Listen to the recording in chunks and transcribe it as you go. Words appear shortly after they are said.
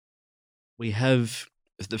We have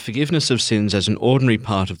the forgiveness of sins as an ordinary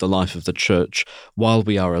part of the life of the church while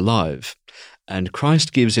we are alive. And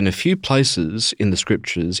Christ gives in a few places in the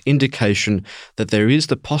Scriptures indication that there is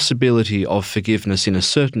the possibility of forgiveness in a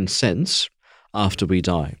certain sense after we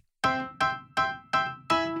die.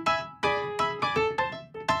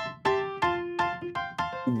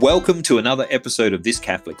 Welcome to another episode of This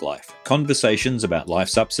Catholic Life. Conversations about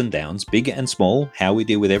life's ups and downs, big and small, how we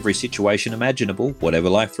deal with every situation imaginable, whatever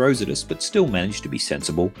life throws at us, but still manage to be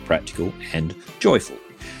sensible, practical, and joyful.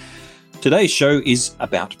 Today's show is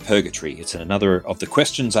about purgatory. It's another of the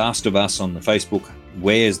questions asked of us on the Facebook.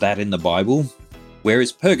 Where's that in the Bible? Where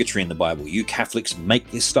is purgatory in the Bible? You Catholics make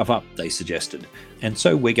this stuff up, they suggested. And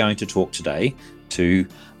so we're going to talk today to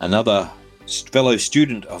another fellow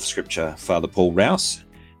student of Scripture, Father Paul Rouse,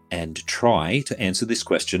 and try to answer this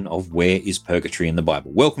question of where is purgatory in the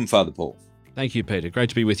Bible. Welcome, Father Paul. Thank you, Peter. Great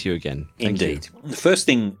to be with you again. Indeed. The first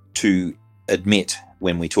thing to admit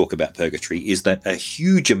when we talk about purgatory is that a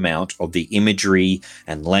huge amount of the imagery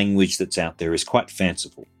and language that's out there is quite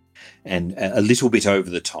fanciful and a little bit over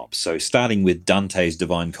the top. So starting with Dante's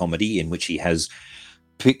Divine Comedy, in which he has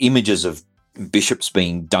images of bishops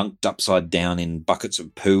being dunked upside down in buckets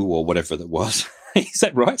of poo or whatever that was. Is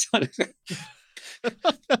that right?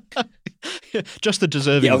 Just the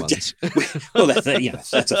deserving ones. Well,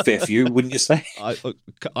 that's a fair few, wouldn't you say?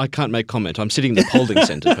 I can't make comment. I'm sitting in the holding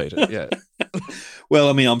centre, Peter. Yeah. Well,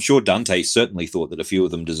 I mean, I'm sure Dante certainly thought that a few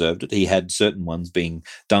of them deserved it. He had certain ones being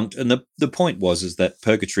dunked. And the point is that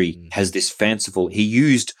purgatory has this fanciful, he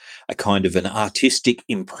used a kind of an artistic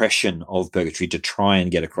impression of purgatory to try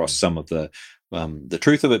and get across some of the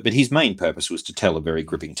truth of it. But his main purpose was to tell a very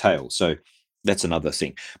gripping tale. So that's another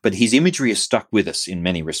thing. But his imagery is stuck with us in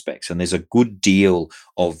many respects, and there's a good deal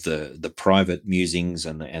of the private musings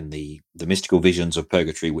and the mystical visions of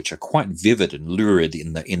purgatory, which are quite vivid and lurid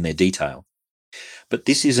in their detail. But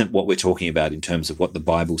this isn't what we're talking about in terms of what the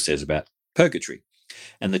Bible says about purgatory.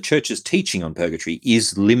 And the Church's teaching on purgatory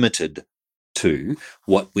is limited to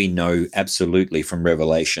what we know absolutely from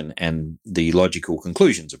Revelation and the logical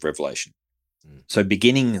conclusions of Revelation. So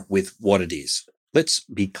beginning with what it is, let's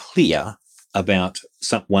be clear about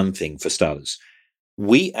one thing for starters.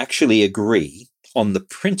 We actually agree on the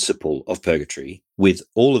principle of purgatory with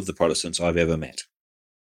all of the Protestants I've ever met.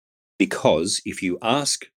 Because if you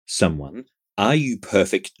ask someone, are you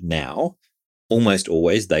perfect now? Almost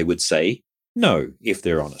always they would say no, if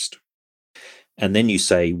they're honest. And then you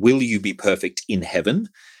say, will you be perfect in heaven?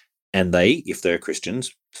 And they, if they're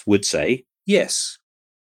Christians, would say yes.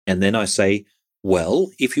 And then I say,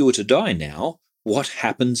 well, if you were to die now, what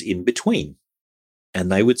happens in between? And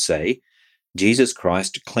they would say, Jesus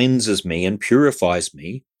Christ cleanses me and purifies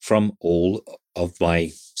me from all of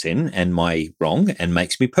my sin and my wrong and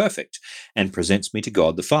makes me perfect and presents me to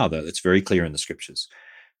God the Father. That's very clear in the Scriptures.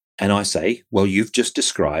 And I say, well, you've just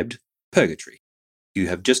described purgatory. You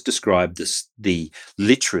have just described this,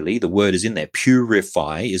 literally, the word is in there.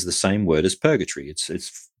 Purify is the same word as purgatory.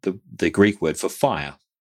 It's the Greek word for fire.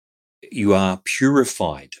 You are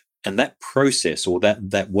purified. And that process, or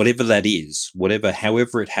that whatever that is,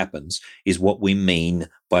 however it happens, is what we mean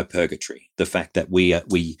by purgatory. The fact that we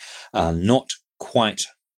are not quite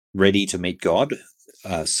ready to meet God,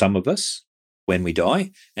 some of us, when we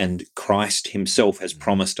die, and Christ himself has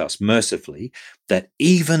promised us mercifully that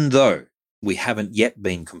even though we haven't yet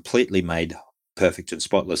been completely made perfect and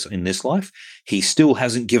spotless in this life, he still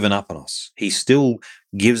hasn't given up on us. He still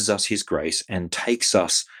gives us his grace and takes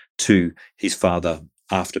us to his Father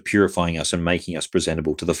after purifying us and making us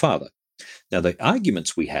presentable to the Father. Now, the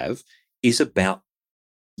arguments we have is about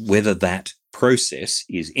whether that process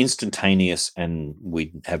is instantaneous and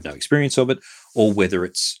we have no experience of it, or whether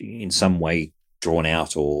it's in some way drawn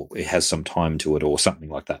out or it has some time to it or something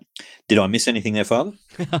like that. Did I miss anything there, Father?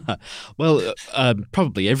 Well,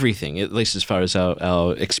 probably everything, at least as far as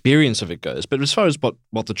our experience of it goes. But as far as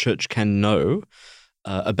what the Church can know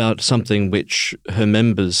about something which her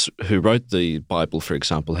members who wrote the Bible, for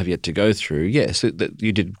example, have yet to go through, yes, that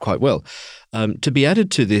you did quite well. To be added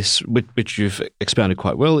to this, which you've expounded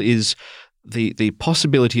quite well, is the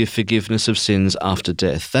possibility of forgiveness of sins after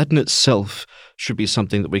death. That in itself should be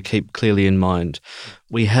something that we keep clearly in mind.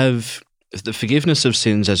 We have the forgiveness of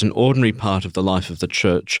sins as an ordinary part of the life of the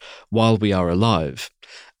Church while we are alive.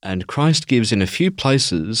 And Christ gives in a few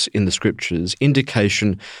places in the Scriptures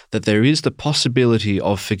indication that there is the possibility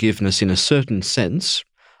of forgiveness in a certain sense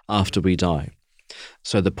after we die.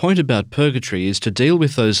 So the point about purgatory is to deal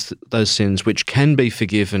with those sins which can be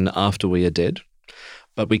forgiven after we are dead,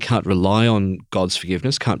 but we can't rely on God's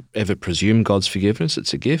forgiveness, can't ever presume God's forgiveness.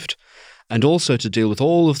 It's a gift. and also to deal with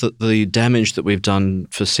all of the damage that we've done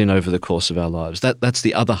for sin over the course of our lives. That's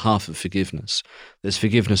the other half of forgiveness. There's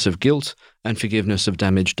forgiveness of guilt and forgiveness of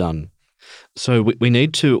damage done. So we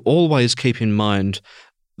need to always keep in mind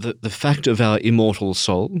the fact of our immortal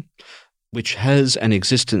soul, which has an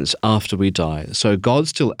existence after we die. So God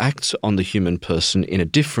still acts on the human person in a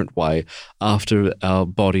different way after our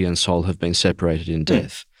body and soul have been separated in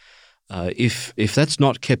death. If that's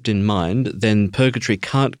not kept in mind, then purgatory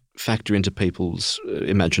can't factor into people's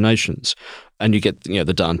imaginations, and you get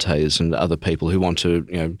the Dantes and other people who want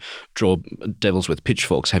to draw devils with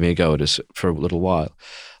pitchforks having a go at us for a little while.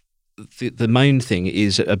 The main thing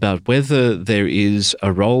is about whether there is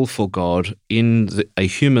a role for God in a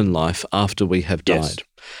human life after we have died. Yes.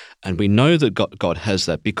 And we know that God has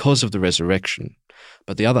that because of the resurrection.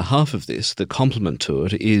 But the other half of this, the complement to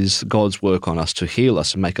it, is God's work on us to heal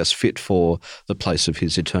us and make us fit for the place of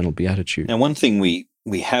his eternal beatitude. Now, one thing we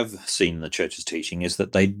have seen in the church's teaching is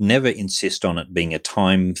that they never insist on it being a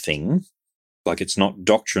time thing. Like, it's not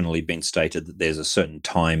doctrinally been stated that there's a certain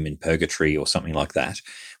time in purgatory or something like that.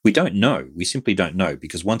 We don't know. We simply don't know,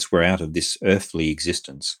 because once we're out of this earthly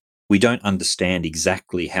existence, we don't understand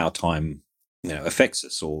exactly how time affects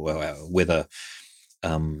us, or whether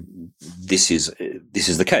this is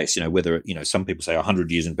the case. Whether some people say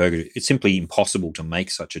 100 years in purgatory. It's simply impossible to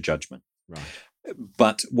make such a judgment. Right.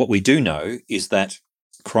 But what we do know is that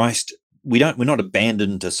Christ, we're not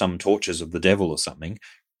abandoned to some tortures of the devil or something.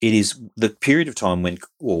 It is the period of time when,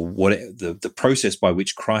 or what, the process by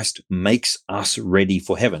which Christ makes us ready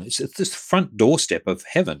for heaven. It's this front doorstep of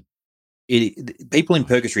heaven. People in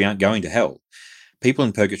purgatory aren't going to hell. People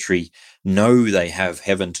in purgatory know they have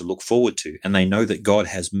heaven to look forward to, and they know that God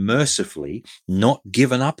has mercifully not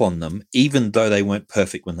given up on them, even though they weren't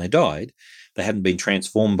perfect when they died. They hadn't been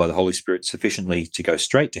transformed by the Holy Spirit sufficiently to go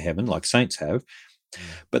straight to heaven like saints have.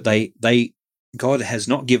 But God has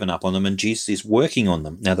not given up on them, and Jesus is working on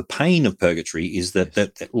them. Now, the pain of purgatory is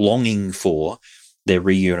that longing for their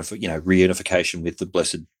reunification with the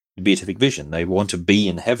blessed beatific vision. They want to be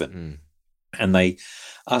in heaven, and they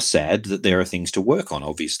are sad that there are things to work on,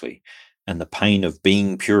 obviously. And the pain of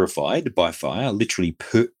being purified by fire, literally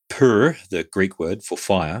pur, the Greek word for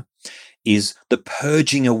fire, is the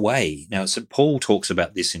purging away. Now, St. Paul talks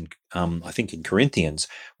about this in, I think, in Corinthians,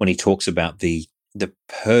 when he talks about the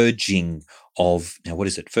purging of, now what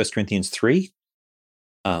is it, 1 Corinthians 3,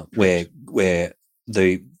 where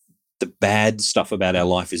the bad stuff about our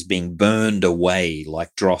life is being burned away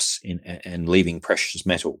like dross and leaving precious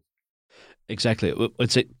metal. Exactly.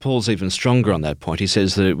 Paul's even stronger on that point. He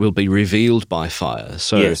says that it will be revealed by fire.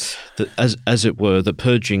 So, yes. as it were, the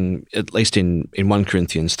purging, at least in 1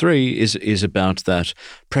 Corinthians 3, is about that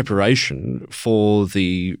preparation for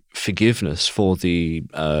the forgiveness, for the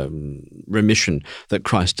remission that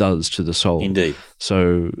Christ does to the soul. Indeed.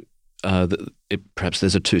 So perhaps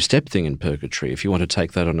there's a two-step thing in purgatory, if you want to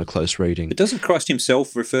take that on a close reading. But doesn't Christ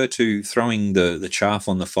himself refer to throwing the chaff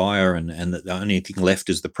on the fire and that the only thing left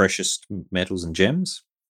is the precious metals and gems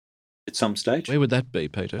at some stage? Where would that be,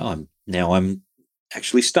 Peter? I'm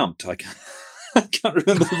actually stumped. I can't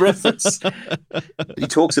remember the reference. He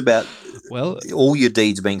talks about all your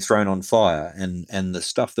deeds being thrown on fire, and the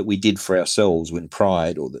stuff that we did for ourselves when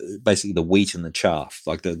pride, or basically the wheat and the chaff,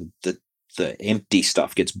 like the empty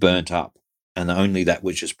stuff gets burnt up, and only that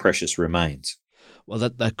which is precious remains. Well,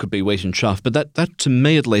 that could be wheat and chaff, but that to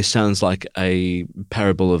me at least sounds like a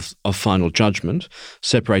parable of final judgment,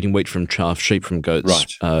 separating wheat from chaff, sheep from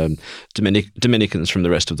goats, right. Dominicans from the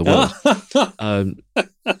rest of the world.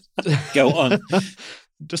 Go on.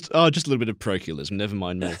 Just a little bit of parochialism, never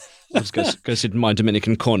mind me. I'll just go sit in my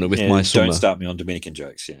Dominican corner with my summa. Don't start me on Dominican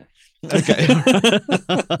jokes, yeah. Okay.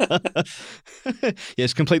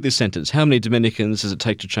 Yes, complete this sentence. How many Dominicans does it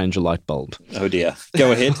take to change a light bulb? Oh dear.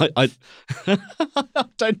 Go ahead. I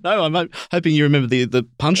don't know. I'm hoping you remember the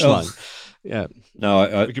punchline. Oh. Yeah.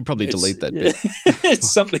 No, we could probably delete that bit. It's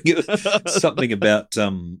something about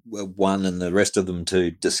one and the rest of them to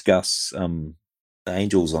discuss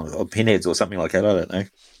angels or pinheads or something like that. I don't know.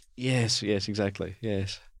 Yes, exactly.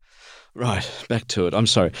 Yes. Right, back to it. I'm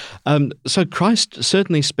sorry. So Christ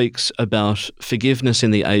certainly speaks about forgiveness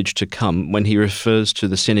in the age to come when he refers to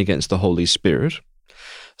the sin against the Holy Spirit.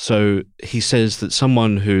 So he says that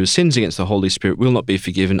someone who sins against the Holy Spirit will not be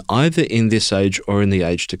forgiven either in this age or in the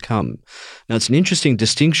age to come. Now, it's an interesting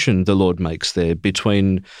distinction the Lord makes there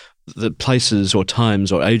between the places or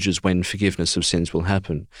times or ages when forgiveness of sins will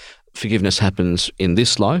happen. Forgiveness happens in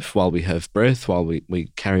this life while we have breath, while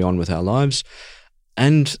we carry on with our lives,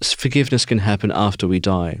 and forgiveness can happen after we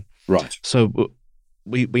die. Right. So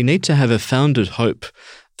we need to have a founded hope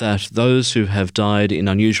that those who have died in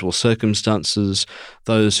unusual circumstances,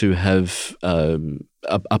 those who have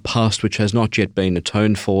a past which has not yet been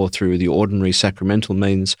atoned for through the ordinary sacramental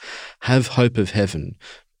means, have hope of heaven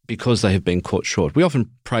because they have been caught short. We often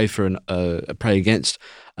pray pray against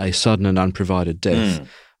a sudden and unprovided death,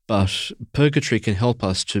 but purgatory can help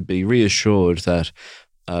us to be reassured that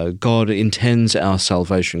God intends our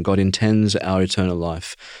salvation, God intends our eternal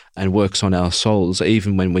life, and works on our souls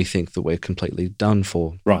even when we think that we're completely done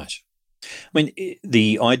for. Right. I mean,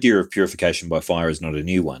 the idea of purification by fire is not a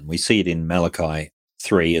new one. We see it in Malachi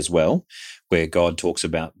 3 as well, where God talks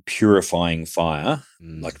about purifying fire,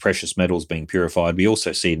 like precious metals being purified. We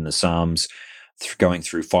also see it in the Psalms going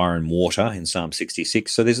through fire and water in Psalm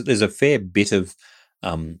 66. So there's a fair bit of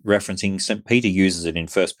referencing. St. Peter uses it in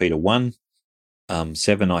 1 Peter 1,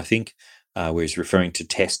 7, I think, where he's referring to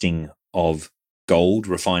testing of gold,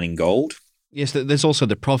 refining gold. Yes, there's also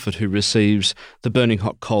the prophet who receives the burning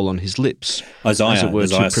hot coal on his lips.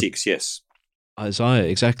 Isaiah 6, yes. Isaiah,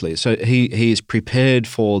 exactly. So he is prepared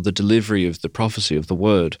for the delivery of the prophecy of the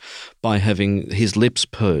word by having his lips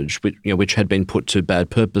purged, which had been put to bad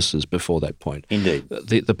purposes before that point. Indeed.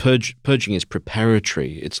 The purging is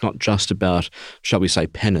preparatory. It's not just about, shall we say,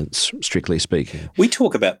 penance, strictly speaking. We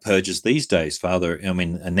talk about purges these days, Father. I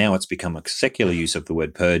mean, and now it's become a secular use of the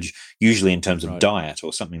word purge, usually in terms of diet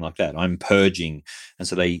or something like that. I'm purging. And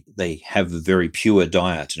so they have a very pure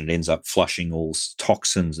diet, and it ends up flushing all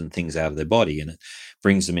toxins and things out of their body, and it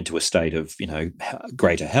brings them into a state of,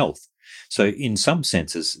 greater health. So in some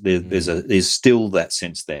senses, there's still that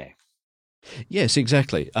sense there. Yes,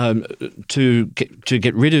 exactly. To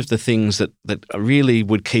get rid of the things that really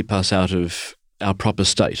would keep us out of our proper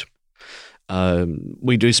state.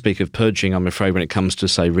 We do speak of purging, I'm afraid, when it comes to,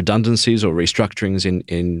 say, redundancies or restructurings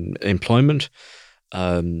in employment.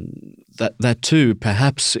 That too,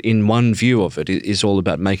 perhaps in one view of it, is all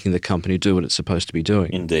about making the company do what it's supposed to be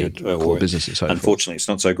doing. Indeed. Core business and so forth. Unfortunately, it's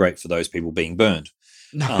not so great for those people being burned.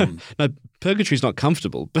 No, purgatory's not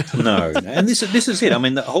comfortable. No, and this is it. I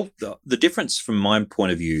mean, the difference from my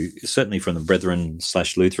point of view, certainly from the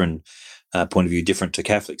Brethren/Lutheran point of view, different to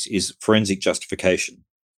Catholics, is forensic justification.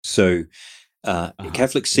 So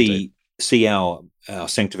Catholics see our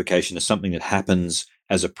sanctification as something that happens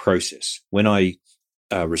as a process. When I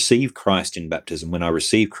receive Christ in baptism, when I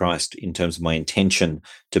receive Christ in terms of my intention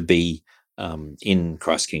to be in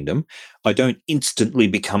Christ's kingdom, I don't instantly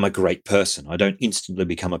become a great person. I don't instantly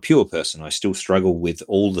become a pure person. I still struggle with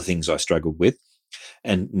all the things I struggled with.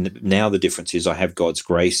 And now the difference is I have God's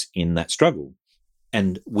grace in that struggle.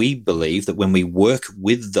 And we believe that when we work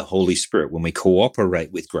with the Holy Spirit, when we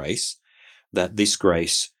cooperate with grace, that this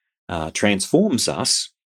grace transforms us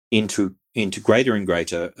into greater and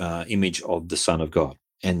greater image of the Son of God.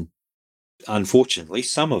 And unfortunately,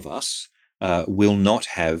 some of us will not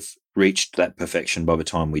have reached that perfection by the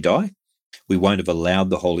time we die. We won't have allowed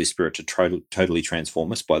the Holy Spirit to totally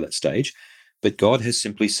transform us by that stage. But God has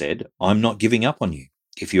simply said, I'm not giving up on you.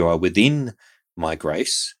 If you are within my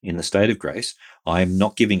grace, in the state of grace, I am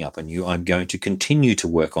not giving up on you. I'm going to continue to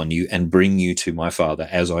work on you and bring you to my Father,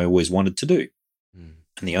 as I always wanted to do. And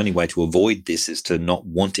the only way to avoid this is to not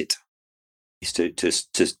want it, is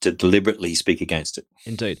to deliberately speak against it.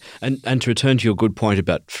 Indeed. And to return to your good point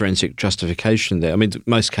about forensic justification there, I mean,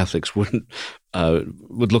 most Catholics would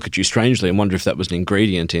look at you strangely and wonder if that was an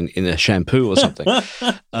ingredient in a shampoo or something.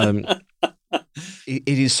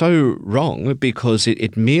 It is so wrong because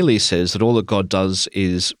it merely says that all that God does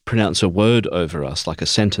is pronounce a word over us, like a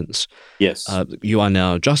sentence. Yes. You are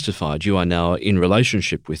now justified. You are now in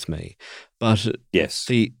relationship with me. But yes,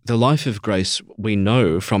 the life of grace, we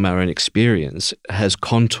know from our own experience, has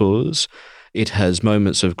contours. It has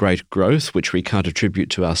moments of great growth, which we can't attribute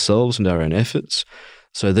to ourselves and our own efforts.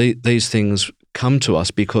 So these things come to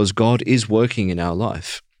us because God is working in our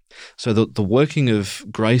life. So the working of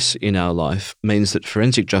grace in our life means that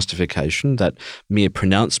forensic justification, that mere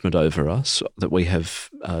pronouncement over us that we have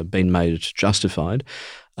been made justified,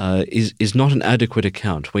 is not an adequate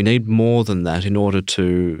account. We need more than that in order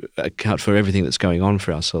to account for everything that's going on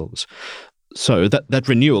for ourselves. So that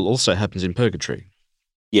renewal also happens in purgatory.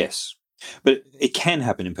 Yes, but it can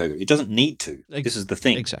happen in purgatory. It doesn't need to. This is the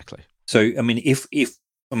thing. Exactly. So I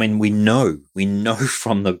mean, we know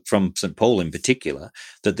from St. Paul in particular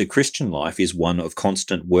that the Christian life is one of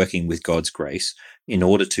constant working with God's grace in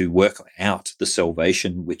order to work out the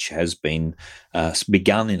salvation which has been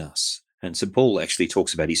begun in us. And St. Paul actually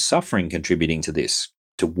talks about his suffering contributing to this,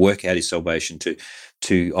 to work out his salvation,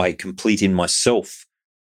 to I complete in myself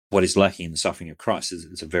what is lacking in the suffering of Christ.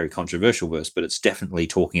 It's a very controversial verse, but it's definitely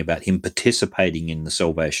talking about him participating in the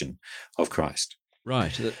salvation of Christ.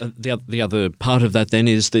 Right. The other part of that then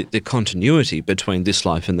is the continuity between this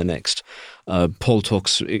life and the next. Paul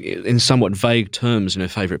talks in somewhat vague terms in a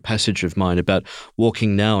favourite passage of mine about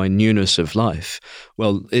walking now in newness of life.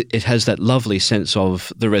 Well, it has that lovely sense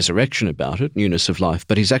of the resurrection about it, newness of life,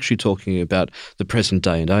 but he's actually talking about the present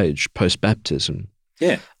day and age, post-baptism.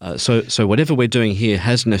 Yeah. So whatever we're doing here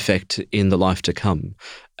has an effect in the life to come,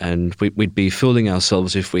 and we'd be fooling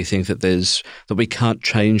ourselves if we think that we can't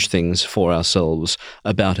change things for ourselves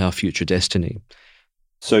about our future destiny.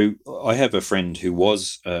 So I have a friend who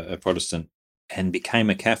was a Protestant and became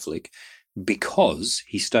a Catholic because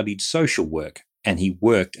he studied social work and he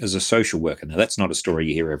worked as a social worker. Now, that's not a story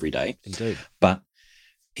you hear every day. Indeed. But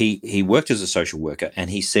he worked as a social worker, and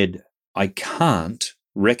he said, I can't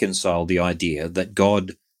reconcile the idea that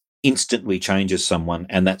God instantly changes someone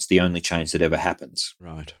and that's the only change that ever happens.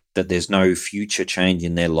 Right. That there's no future change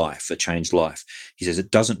in their life, a changed life. He says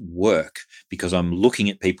it doesn't work because I'm looking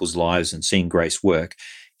at people's lives and seeing grace work.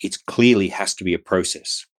 It clearly has to be a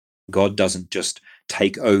process. God doesn't just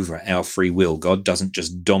take over our free will. God doesn't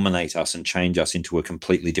just dominate us and change us into a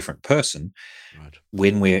completely different person. Right.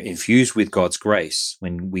 When we're infused with God's grace,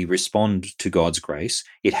 when we respond to God's grace,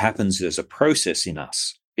 it happens as a process in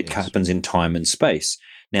us. It happens in time and space.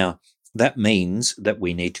 Now, that means that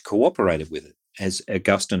we need to cooperate with it. As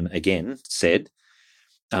Augustine again said,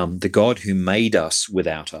 the God who made us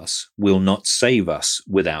without us will not save us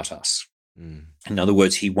without us. Mm. In other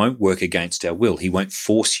words, he won't work against our will. He won't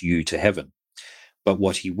force you to heaven. But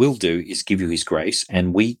what he will do is give you his grace,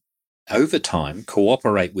 and we, over time,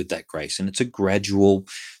 cooperate with that grace. And it's a gradual,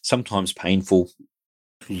 sometimes painful,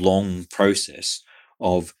 long process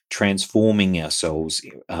of transforming ourselves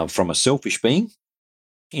from a selfish being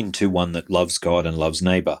into one that loves God and loves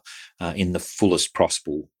neighbour in the fullest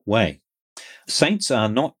possible way. Saints are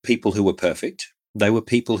not people who were perfect. They were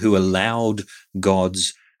people who allowed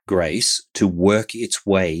God's grace to work its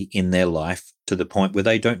way in their life to the point where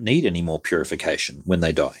they don't need any more purification when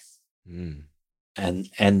they die. Mm.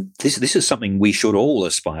 And this is something we should all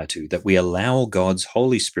aspire to, that we allow God's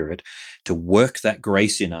Holy Spirit to work that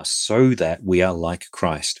grace in us so that we are like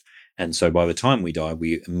Christ. And so by the time we die,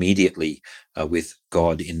 we immediately are with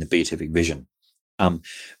God in the beatific vision.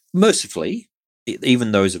 Mercifully,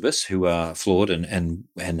 even those of us who are flawed and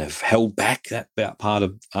have held back that part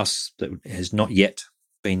of us that has not yet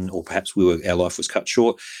been, or perhaps our life was cut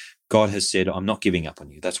short, God has said, I'm not giving up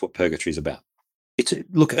on you. That's what purgatory is about.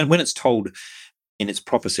 Look, and when it's told in its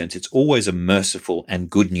proper sense, it's always a merciful and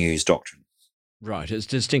good news doctrine. Right. It's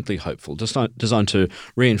distinctly hopeful, designed to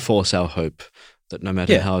reinforce our hope that no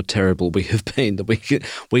matter how terrible we have been, that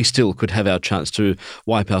we still could have our chance to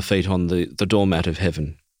wipe our feet on the doormat of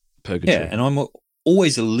heaven, purgatory. Yeah, and I'm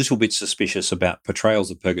always a little bit suspicious about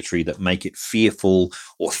portrayals of purgatory that make it fearful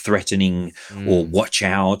or threatening or watch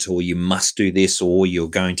out or you must do this or you're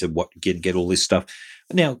going to get all this stuff.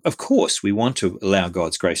 Now, of course, we want to allow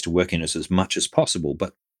God's grace to work in us as much as possible,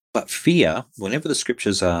 but fear, whenever the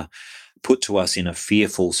scriptures are put to us in a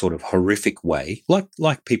fearful sort of horrific way,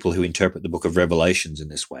 like people who interpret the book of Revelations in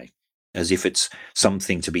this way, as if it's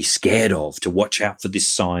something to be scared of, to watch out for this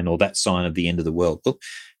sign or that sign of the end of the world. Well,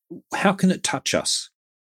 how can it touch us?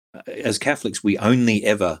 As Catholics, we've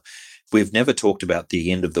never talked about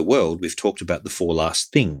the end of the world. We've talked about the four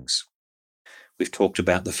last things. We've talked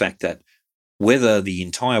about the fact that whether the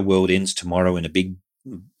entire world ends tomorrow in a big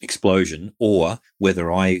explosion or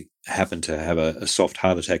whether I happen to have a soft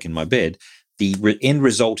heart attack in my bed, the end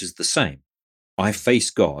result is the same. I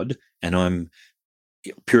face God and I'm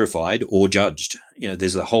purified or judged.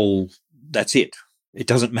 There's that's it. It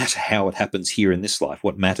doesn't matter how it happens here in this life.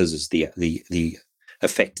 What matters is the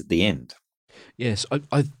effect at the end. Yes,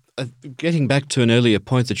 I getting back to an earlier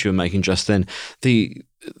point that you were making just then, the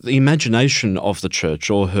imagination of the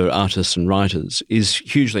church or her artists and writers is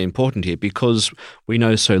hugely important here because we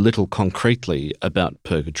know so little concretely about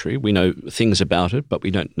purgatory. We know things about it, but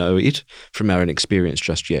we don't know it from our own experience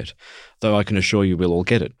just yet, though I can assure you we'll all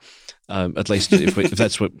get it. At least if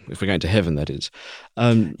we're going to heaven, that is.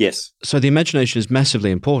 Yes. So the imagination is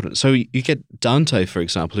massively important. So you get Dante, for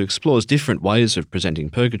example, who explores different ways of presenting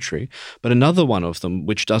purgatory, but another one of them,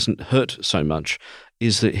 which doesn't hurt so much,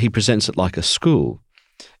 is that he presents it like a school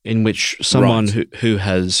in which someone who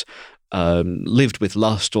has lived with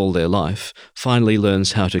lust all their life finally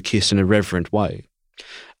learns how to kiss in a reverent way.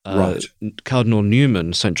 Cardinal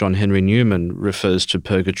Newman, St. John Henry Newman, refers to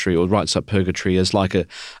purgatory or writes up purgatory as like a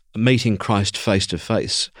meeting Christ face to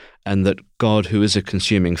face, and that God, who is a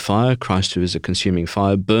consuming fire, Christ, who is a consuming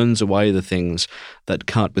fire, burns away the things that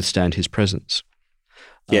can't withstand his presence.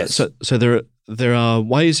 Yes. So there there are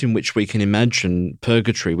ways in which we can imagine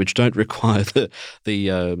purgatory which don't require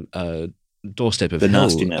the doorstep of The hell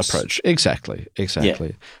nastiness. approach. Exactly. Yeah.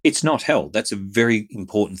 It's not hell. That's a very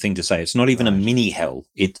important thing to say. It's not even a mini hell.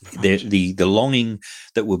 The longing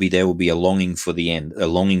that will be there will be a longing for the end, a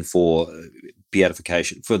longing for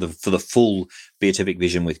beatification, for the full beatific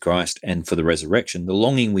vision with Christ, and for the resurrection. The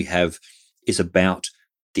longing we have is about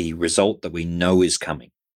the result that we know is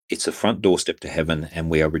coming. It's a front doorstep to heaven, and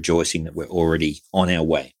we are rejoicing that we're already on our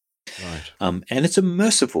way. Right. And it's a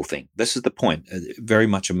merciful thing. This is the point, very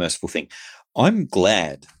much a merciful thing. I'm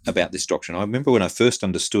glad about this doctrine. I remember when I first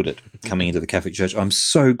understood it coming into the Catholic Church, I'm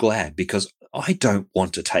so glad, because I don't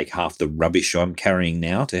want to take half the rubbish I'm carrying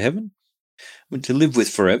now to heaven, to live with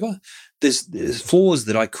forever. There's flaws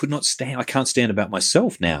that I could not stand. I can't stand about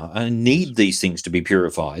myself now. I need these things to be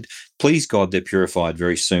purified. Please God, they're purified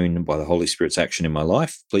very soon by the Holy Spirit's action in my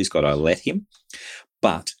life. Please God, I let him.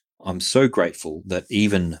 But I'm so grateful that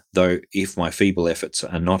even though if my feeble efforts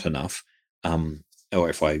are not enough, or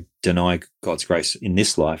if I deny God's grace in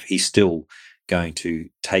this life, he's still going to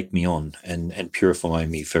take me on and purify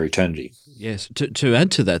me for eternity. Yes. To add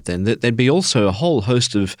to that then, that there'd be also a whole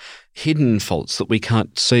host of hidden faults that we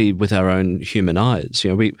can't see with our own human eyes.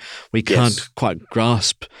 We can't quite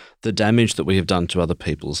grasp the damage that we have done to other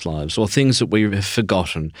people's lives, or things that we have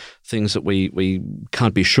forgotten, things that we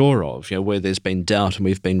can't be sure of, where there's been doubt and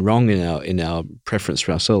we've been wrong in our preference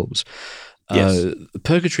for ourselves. Yes.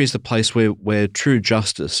 Purgatory is the place where true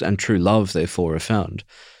justice and true love, therefore, are found.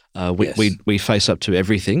 We face up to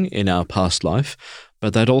everything in our past life,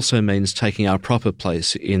 but that also means taking our proper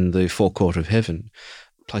place in the forecourt of heaven,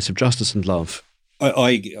 place of justice and love.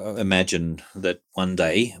 I imagine that one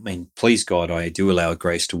day, please God, I do allow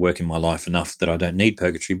grace to work in my life enough that I don't need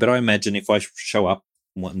purgatory, but I imagine if I show up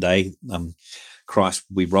one day, Christ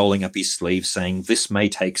will be rolling up his sleeves saying, "This may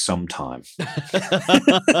take some time."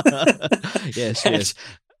 Yes.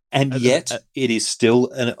 And yet it is still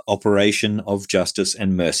an operation of justice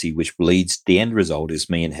and mercy, which leads, the end result is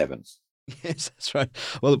me in heaven. Yes, that's right.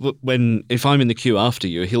 Well, if I'm in the queue after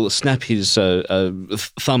you, he'll snap his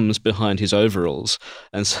thumbs behind his overalls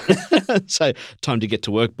and say, "Time to get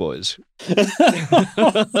to work, boys."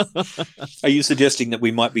 Are you suggesting that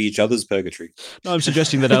we might be each other's purgatory? No, I'm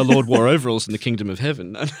suggesting that our Lord wore overalls in the kingdom of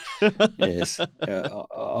heaven. Yes.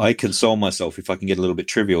 I console myself, if I can get a little bit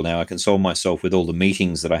trivial now, I console myself with all the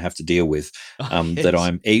meetings that I have to deal with, Yes.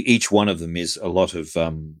 that each one of them is a lot of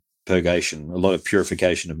purgation, a lot of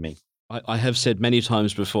purification of me. I have said many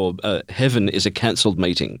times before, heaven is a cancelled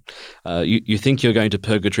meeting. You think you're going to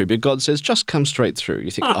purgatory, but God says, just come straight through.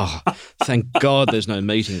 You think, thank God there's no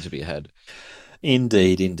meeting to be had.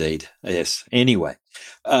 Indeed. Yes. Anyway,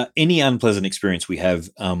 any unpleasant experience we have,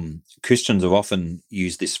 Christians have often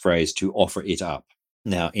used this phrase to offer it up.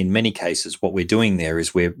 Now, in many cases, what we're doing there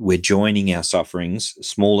is we're joining our sufferings,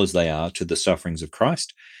 small as they are, to the sufferings of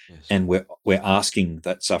Christ, yes. And we're asking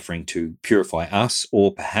that suffering to purify us,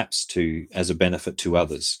 or perhaps as a benefit to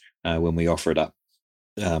others when we offer it up.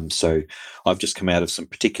 So I've just come out of some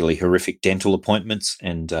particularly horrific dental appointments,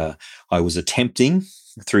 and I was attempting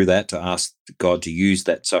through that to ask God to use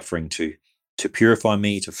that suffering to purify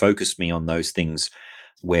me, to focus me on those things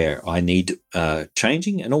where I need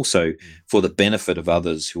changing, and also for the benefit of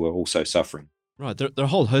others who are also suffering. Right. There are a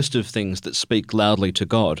whole host of things that speak loudly to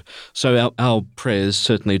God. So our prayers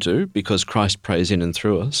certainly do, because Christ prays in and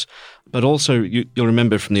through us. But also, you'll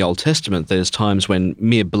remember from the Old Testament, there's times when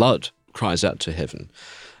mere blood cries out to heaven.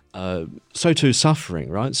 So too suffering,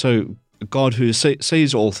 right? So God, who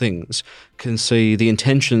sees all things, can see the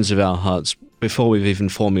intentions of our hearts before we've even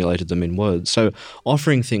formulated them in words. So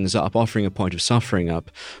offering things up, offering a point of suffering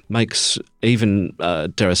up, makes even,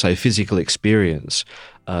 dare I say, physical experience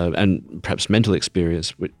and perhaps mental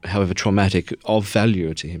experience, however traumatic, of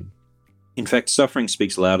value to him. In fact, suffering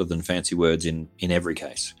speaks louder than fancy words in every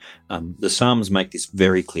case. The Psalms make this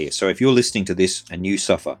very clear. So if you're listening to this and you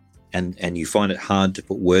suffer, and you find it hard to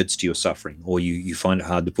put words to your suffering, or you find it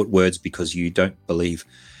hard to put words because you don't believe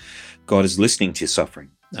God is listening to your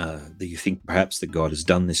suffering, that you think perhaps that God has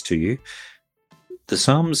done this to you, the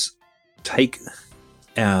Psalms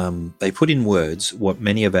they put in words what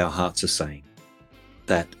many of our hearts are saying,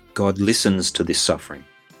 that God listens to this suffering,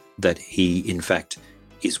 that he, in fact,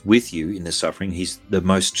 is with you in the suffering. He's the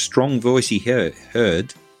most strong voice he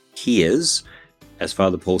hears, as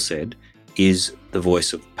Father Paul said, is the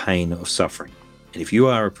voice of pain, of suffering. And if you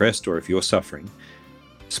are oppressed, or if you're suffering,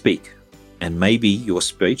 speak. And maybe your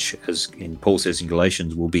speech, as Paul says in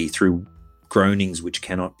Galatians, will be through groanings which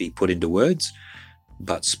cannot be put into words,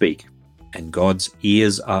 but speak. And God's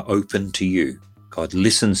ears are open to you. God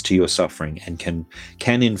listens to your suffering and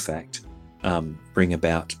can in fact bring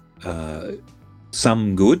about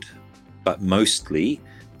some good, but mostly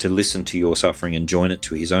to listen to your suffering and join it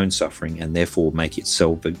to his own suffering, and therefore make it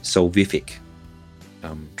salvific,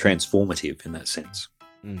 transformative in that sense.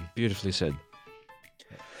 Beautifully said.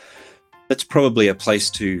 That's probably a place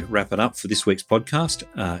to wrap it up for this week's podcast.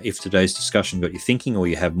 If today's discussion got you thinking, or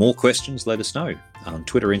you have more questions, let us know on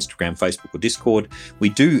Twitter, Instagram, Facebook, or Discord. We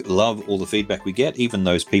do love all the feedback we get, even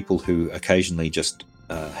those people who occasionally just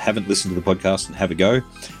haven't listened to the podcast and have a go.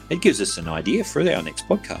 It gives us an idea for our next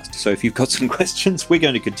podcast. So if you've got some questions, we're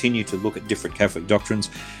going to continue to look at different Catholic doctrines.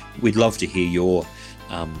 We'd love to hear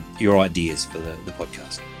your ideas for the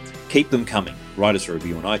podcast. Keep them coming. Write us a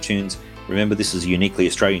review on iTunes. Remember, this is a uniquely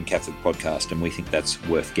Australian Catholic podcast, and we think that's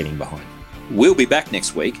worth getting behind. We'll be back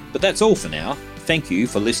next week, but that's all for now. Thank you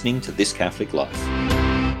for listening to This Catholic Life.